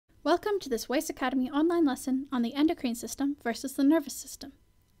Welcome to this WACE Academy online lesson on the endocrine system versus the nervous system.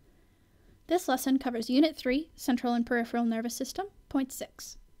 This lesson covers Unit 3, Central and Peripheral Nervous System, Point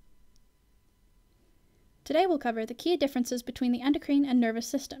 6. Today we'll cover the key differences between the endocrine and nervous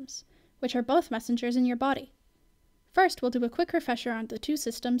systems, which are both messengers in your body. First, we'll do a quick refresher on the two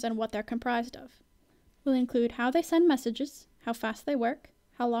systems and what they're comprised of. We'll include how they send messages, how fast they work,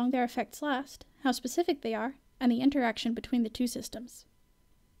 how long their effects last, how specific they are, and the interaction between the two systems.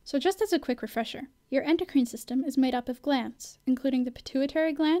 So just as a quick refresher, your endocrine system is made up of glands, including the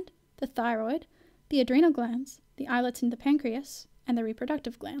pituitary gland, the thyroid, the adrenal glands, the islets in the pancreas, and the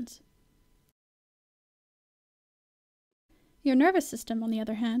reproductive glands. Your nervous system, on the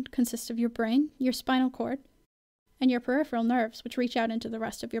other hand, consists of your brain, your spinal cord, and your peripheral nerves, which reach out into the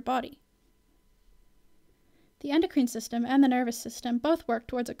rest of your body. The endocrine system and the nervous system both work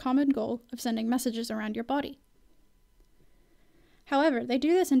towards a common goal of sending messages around your body. However, they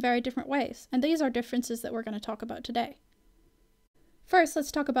do this in very different ways, and these are differences that we're going to talk about today. First,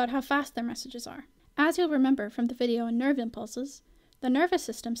 let's talk about how fast their messages are. As you'll remember from the video on nerve impulses, the nervous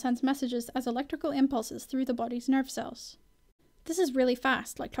system sends messages as electrical impulses through the body's nerve cells. This is really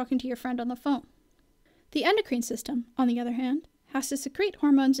fast, like talking to your friend on the phone. The endocrine system, on the other hand, has to secrete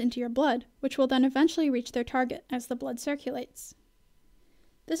hormones into your blood, which will then eventually reach their target as the blood circulates.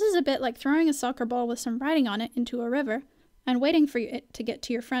 This is a bit like throwing a soccer ball with some writing on it into a river, and waiting for it to get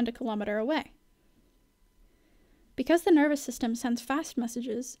to your friend a kilometer away. Because the nervous system sends fast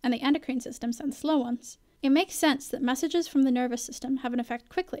messages and the endocrine system sends slow ones, it makes sense that messages from the nervous system have an effect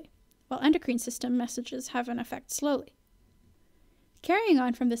quickly, while endocrine system messages have an effect slowly. Carrying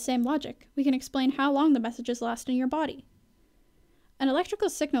on from this same logic, we can explain how long the messages last in your body. An electrical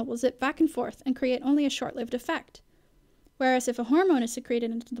signal will zip back and forth and create only a short-lived effect, whereas if a hormone is secreted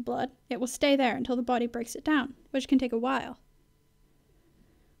into the blood, it will stay there until the body breaks it down, which can take a while.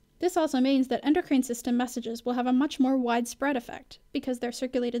 This also means that endocrine system messages will have a much more widespread effect because they're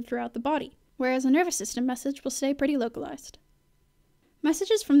circulated throughout the body, whereas a nervous system message will stay pretty localized.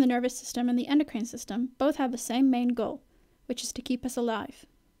 Messages from the nervous system and the endocrine system both have the same main goal, which is to keep us alive.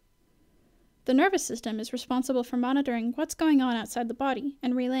 The nervous system is responsible for monitoring what's going on outside the body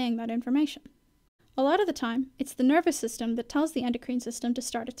and relaying that information. A lot of the time, it's the nervous system that tells the endocrine system to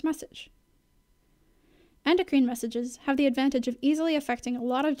start its message. Endocrine messages have the advantage of easily affecting a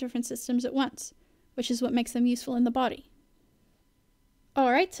lot of different systems at once, which is what makes them useful in the body.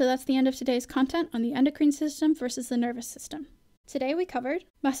 Alright, so that's the end of today's content on the endocrine system versus the nervous system. Today we covered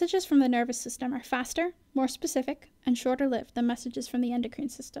messages from the nervous system are faster, more specific, and shorter-lived than messages from the endocrine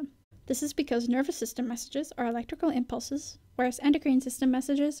system. This is because nervous system messages are electrical impulses, whereas endocrine system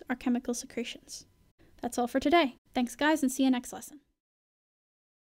messages are chemical secretions. That's all for today. Thanks guys, and see you next lesson.